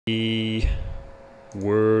the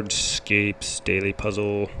WORDSCAPES daily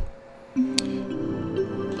puzzle.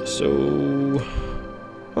 So,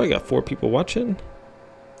 I got 4 people watching.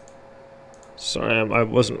 Sorry, I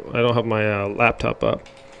don't have my laptop up.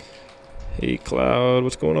 Hey Cloud,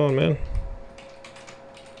 what's going on, man?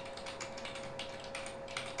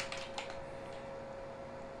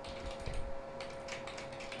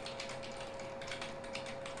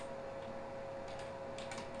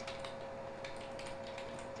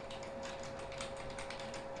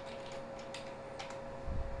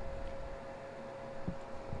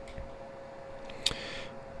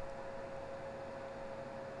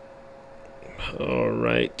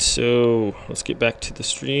 Alright, so let's get back to the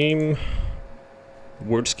stream.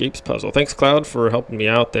 WORDSCAPES puzzle. Thanks, Cloud, for helping me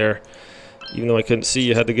out there. Even though I couldn't see,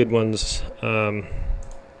 you had the good ones. Alright,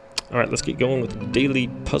 let's get going with the daily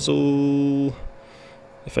puzzle.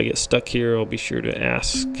 If I get stuck here, I'll be sure to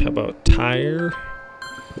ask. How about tire?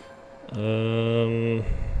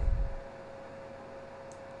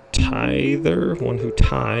 Tither, one who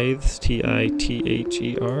tithes,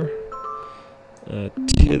 T-I-T-H-E-R.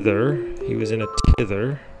 Tither, he was in a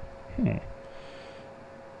tither.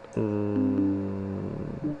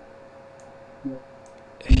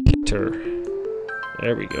 Hitter,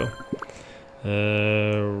 there we go.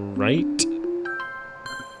 Right.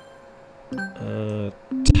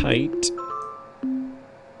 Tight.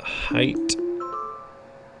 Height.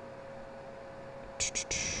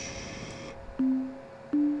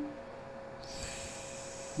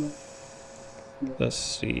 Let's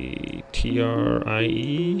see,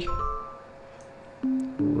 T-R-I-E,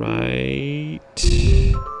 right,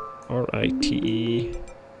 R-I-T-E,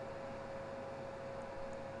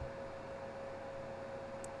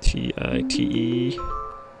 T-I-T-E,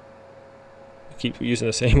 I keep using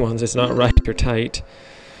the same ones, it's not right or tight,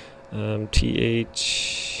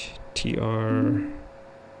 T-H, T-R,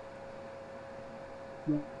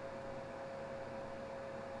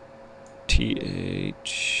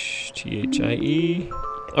 T-H, T-H-I-E.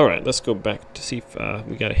 Alright, let's go back to see if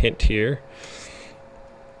we got a hint here.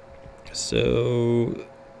 So,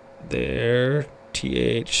 there,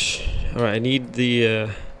 T-H. Alright, I need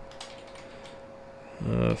the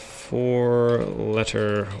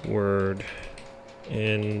 4-letter word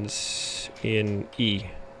ends in E.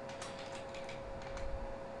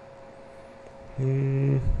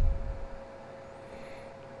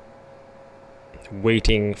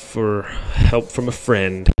 Waiting for help from a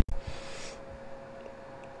friend.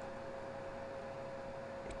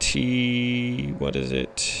 T, what is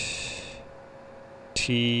it?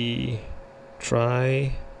 T,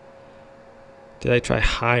 try. Did I try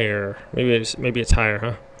higher? Maybe it's higher,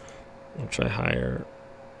 huh? I'll try higher.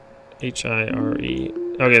 H-I-R-E.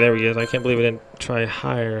 Okay, there we go. I can't believe I didn't try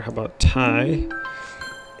higher. How about tie?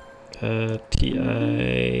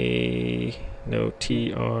 T-I, no,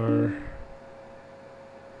 T-R,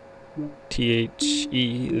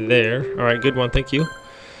 T-H-E, there. All right, good one, thank you.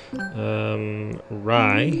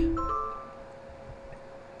 Rye,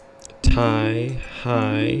 tie,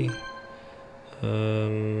 high,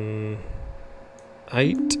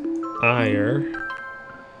 height, ire,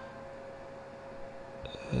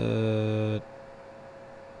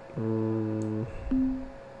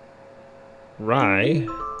 rye,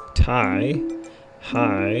 tie,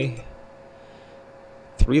 high,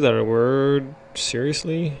 3-letter word,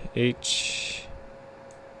 seriously? H,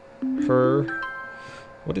 her.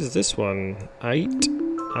 What is this one? Ite,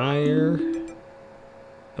 ire,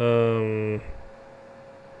 the,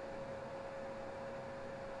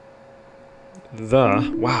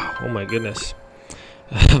 wow, oh my goodness.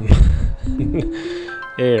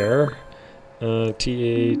 Air,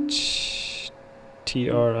 T-H,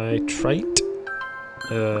 T-R-I, trite,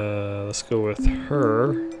 let's go with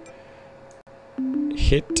her,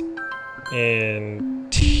 hit,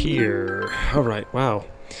 and tear. Alright, wow.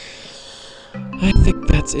 I think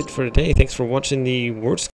that's it for today. Thanks for watching the WORDSCAPES.